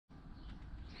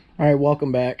All right,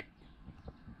 welcome back.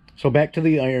 So back to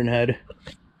the Ironhead.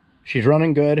 She's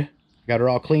running good. Got her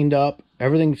all cleaned up.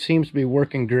 Everything seems to be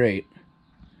working great.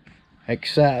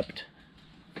 Except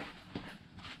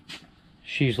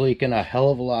she's leaking a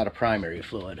hell of a lot of primary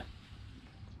fluid.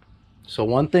 So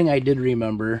one thing I did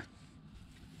remember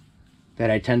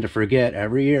that I tend to forget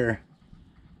every year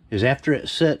is after it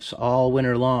sits all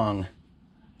winter long,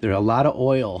 there's a lot of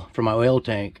oil from my oil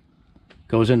tank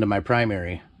goes into my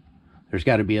primary. There's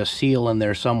got to be a seal in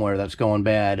there somewhere that's going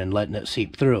bad and letting it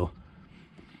seep through.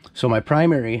 So my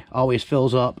primary always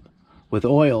fills up with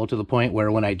oil to the point where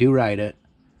when I do ride it,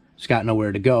 it's got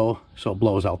nowhere to go, so it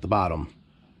blows out the bottom.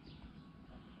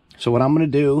 So what I'm going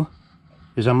to do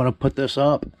is I'm going to put this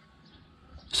up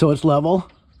so it's level.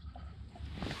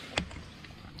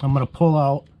 I'm going to pull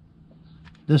out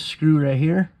this screw right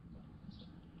here,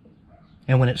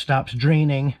 and when it stops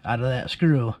draining out of that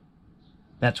screw,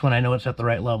 that's when I know it's at the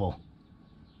right level.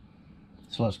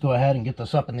 So let's go ahead and get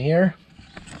this up in the air.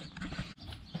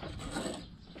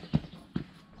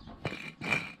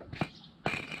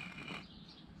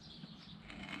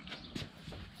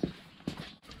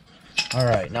 All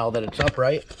right, now that it's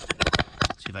upright,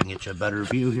 let's see if I can get you a better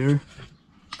view here.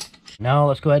 Now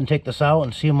let's go ahead and take this out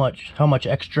and see how much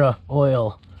extra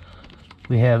oil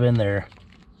we have in there.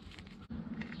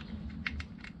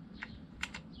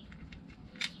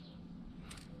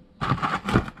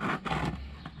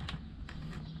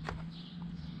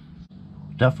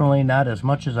 Definitely not as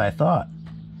much as I thought,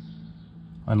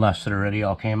 unless it already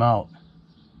all came out.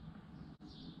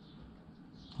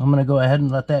 I'm going to go ahead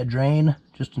and let that drain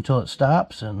just until it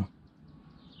stops and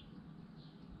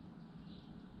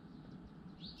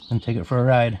take it for a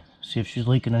ride, see if she's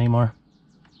leaking anymore.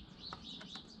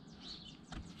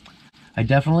 I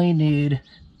definitely need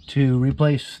to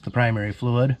replace the primary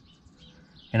fluid,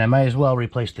 and I might as well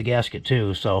replace the gasket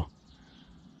too, so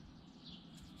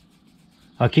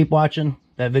I'll keep watching.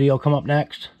 That video will come up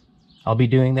next. I'll be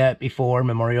doing that before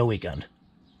Memorial Weekend.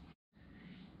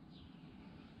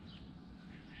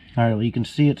 Alright, well, you can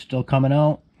see it's still coming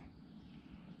out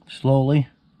slowly,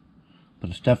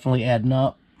 but it's definitely adding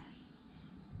up.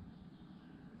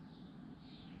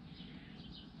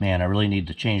 Man, I really need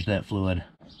to change that fluid.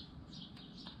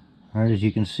 Alright, as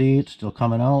you can see, it's still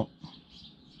coming out.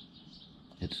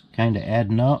 It's kind of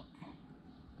adding up.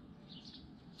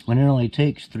 When it only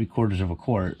takes 3/4 of a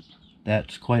quart,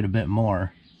 that's quite a bit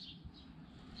more.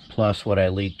 Plus what I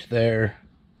leaked there,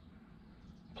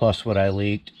 plus what I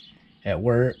leaked at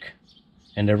work,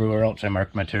 and everywhere else I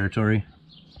marked my territory.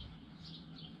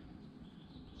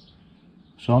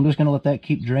 So I'm just going to let that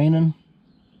keep draining.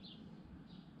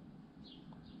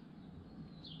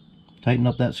 Tighten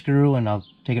up that screw and I'll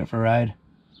take it for a ride.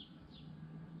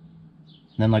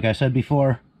 And then, like I said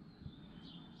before,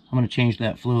 I'm going to change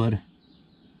that fluid,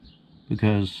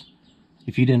 because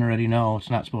if you didn't already know,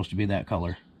 it's not supposed to be that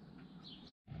color.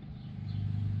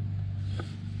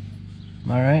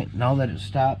 Alright, now that it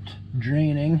stopped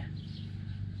draining,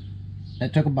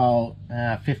 that took about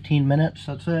 15 minutes,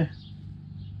 I'd say.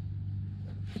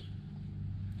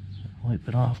 Wipe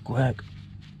it off quick.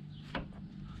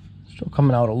 Still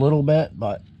coming out a little bit,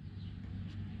 but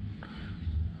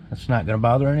that's not going to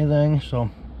bother anything. So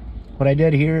what I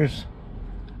did here is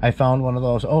I found one of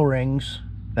those O-rings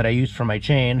that I used for my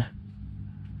chain,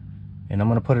 and I'm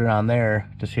going to put it on there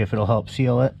to see if it'll help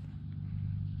seal it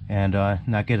and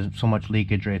not get so much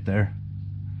leakage right there.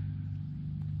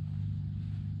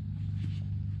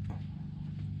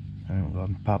 Alright, we'll go ahead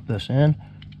and pop this in.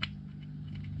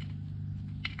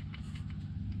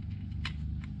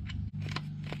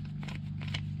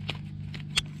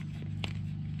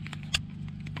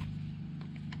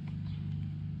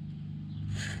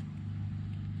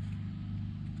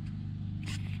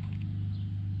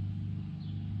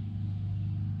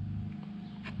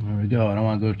 There we go. I don't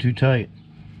want to go too tight.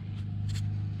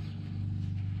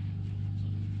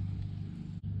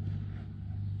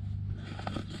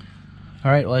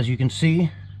 Alright, well, as you can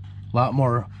see, a lot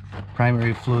more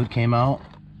primary fluid came out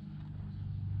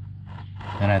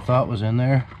than I thought was in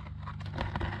there.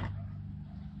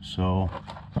 So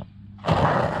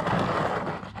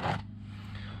I'm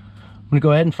going to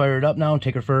go ahead and fire it up now and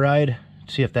take her for a ride,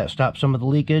 see if that stops some of the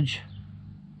leakage.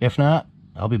 If not,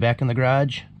 I'll be back in the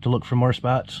garage to look for more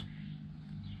spots.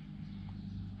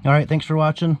 Alright, thanks for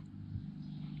watching.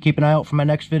 Keep an eye out for my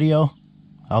next video.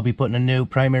 I'll be putting a new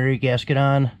primary gasket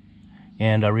on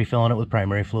and refilling it with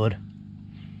primary fluid.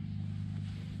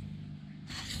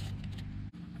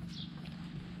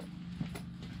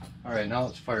 Alright, now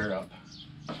let's fire it up.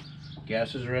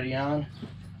 Gas is already on.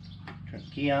 Turn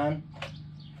the key on.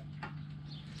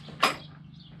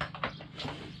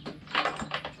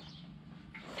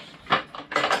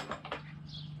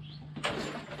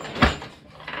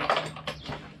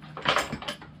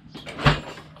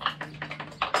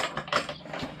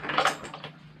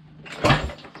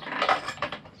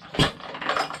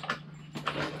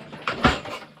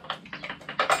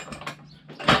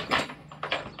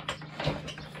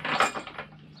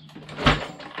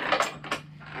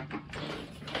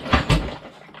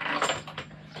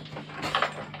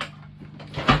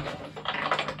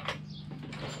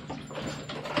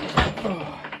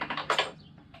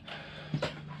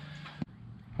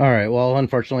 Alright, well,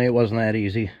 unfortunately it wasn't that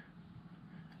easy.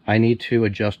 I need to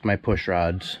adjust my push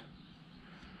rods.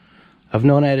 I've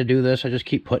known how to do this, I just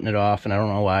keep putting it off, and I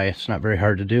don't know why. It's not very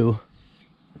hard to do.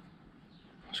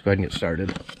 Let's go ahead and get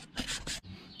started.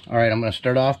 Alright, I'm going to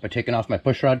start off by taking off my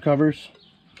push rod covers.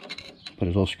 Put a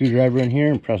little screwdriver in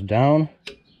here and press down.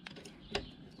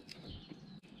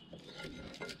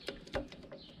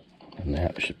 And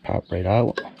that should pop right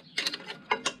out.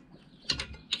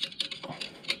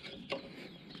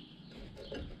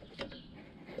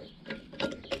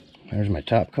 There's my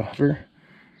top cover.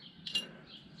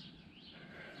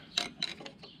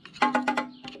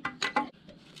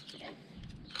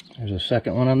 There's a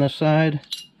second one on this side.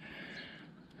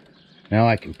 Now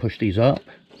I can push these up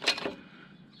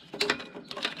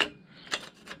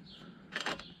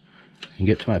and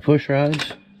get to my push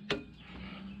rods,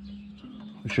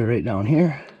 which are right down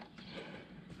here.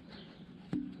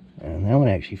 And that one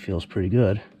actually feels pretty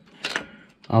good.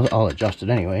 I'll adjust it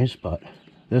anyways, but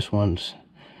this one's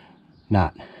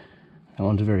not. That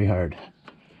one's very hard.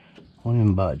 Won't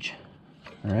even budge.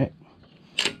 All right.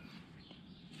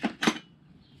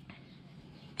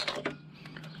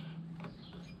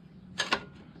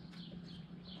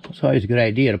 It's always a good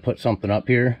idea to put something up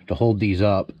here to hold these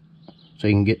up so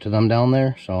you can get to them down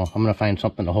there. So I'm going to find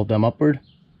something to hold them upward.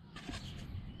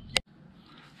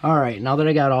 Alright, now that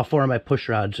I got all 4 of my push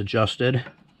rods adjusted,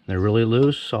 they're really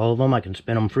loose, all of them, I can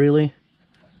spin them freely.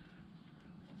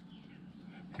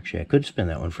 Actually, I could spin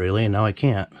that one freely, and now I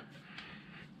can't.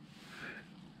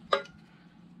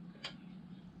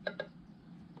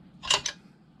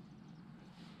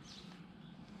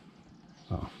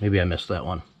 Oh, maybe I missed that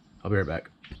one. I'll be right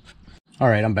back.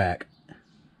 Alright, I'm back.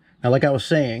 Now, like I was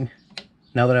saying,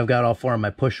 now that I've got all 4 of my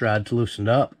push rods loosened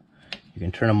up, you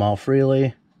can turn them all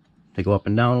freely. They go up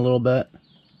and down a little bit.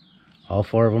 All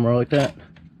 4 of them are like that.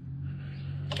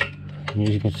 And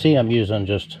as you can see, I'm using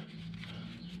just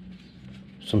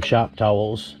some shop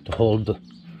towels to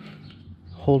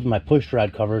hold my push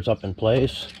rod covers up in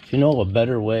place. If you know a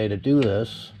better way to do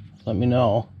this, let me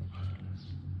know.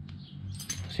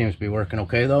 Seems to be working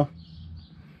okay though.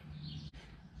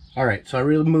 Alright, so I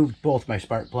removed both my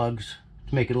spark plugs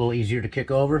to make it a little easier to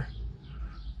kick over.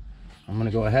 I'm going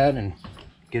to go ahead and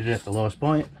get it at the lowest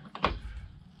point.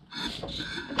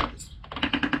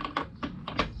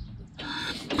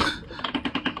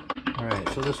 Alright,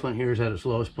 so this one here is at its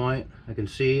lowest point. I can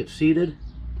see it's seated.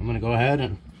 I'm going to go ahead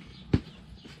and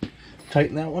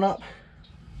tighten that one up.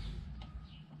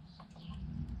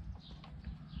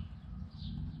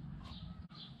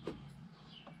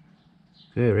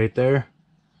 Okay, right there.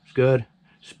 It's good.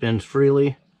 Spins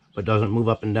freely, but doesn't move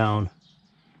up and down.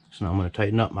 So now I'm going to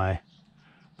tighten up my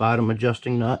bottom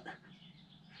adjusting nut.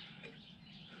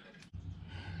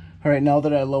 Alright, now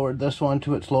that I lowered this one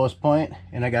to its lowest point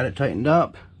and I got it tightened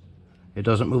up, it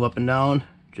doesn't move up and down,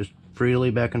 just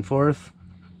freely back and forth.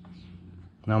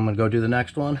 Now I'm going to go do the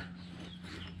next one.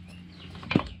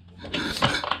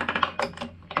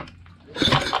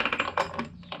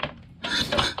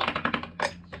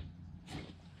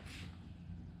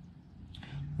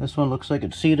 This one looks like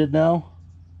it's seated now.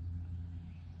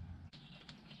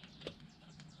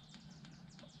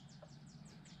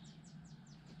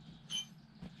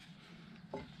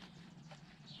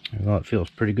 Well, it feels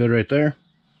pretty good right there.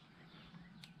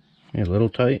 Yeah, a little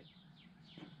tight.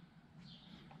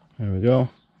 There we go.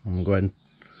 I'm going to go ahead and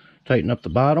tighten up the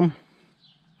bottom.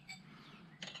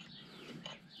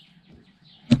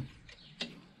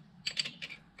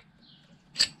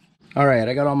 Alright,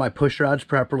 I got all my push rods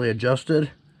properly adjusted.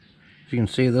 As you can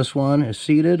see, this one is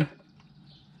seated.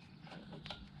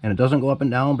 And it doesn't go up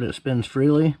and down, but it spins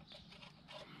freely.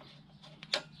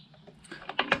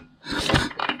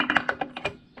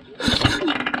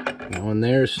 That one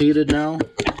there is seated now.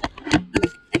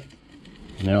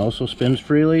 And it also spins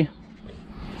freely.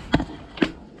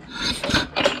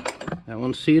 That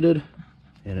one's seated,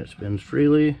 and it spins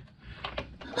freely.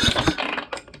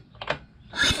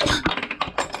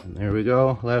 And there we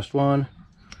go, last one.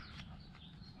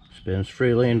 Spins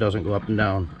freely and doesn't go up and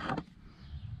down.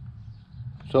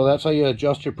 So that's how you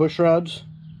adjust your push rods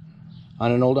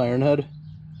on an old Ironhead.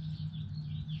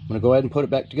 I'm going to go ahead and put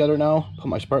it back together now, put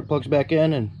my spark plugs back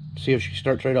in, and see if she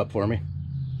starts right up for me.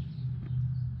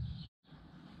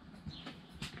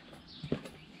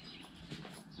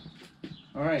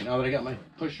 Alright, now that I got my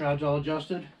push rods all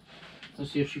adjusted, let's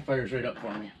see if she fires right up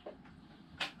for me.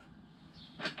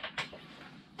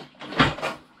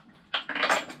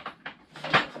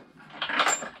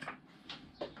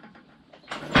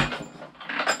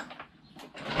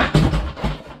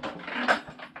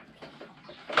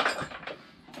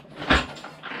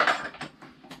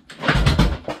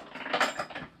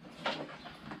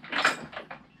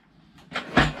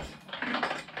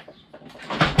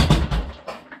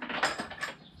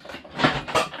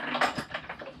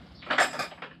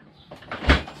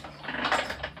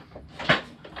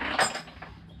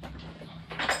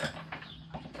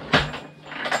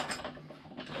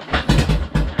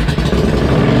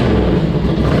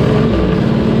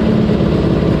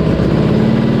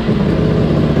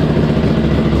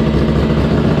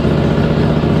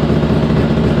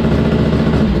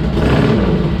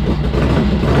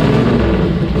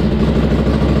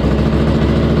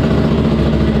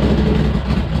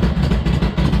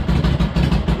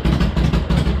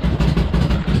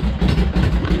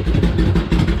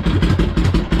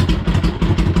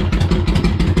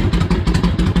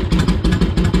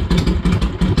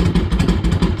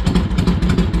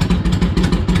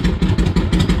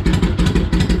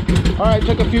 Alright,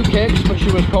 took a few kicks, but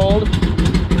she was cold.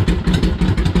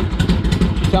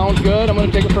 She sounds good. I'm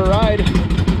going to take her for a ride.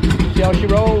 See how she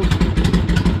rolls.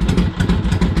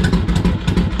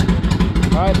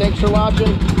 Alright, thanks for watching.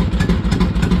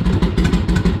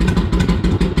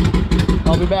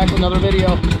 I'll be back with another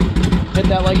video. Hit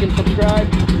that like and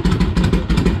subscribe.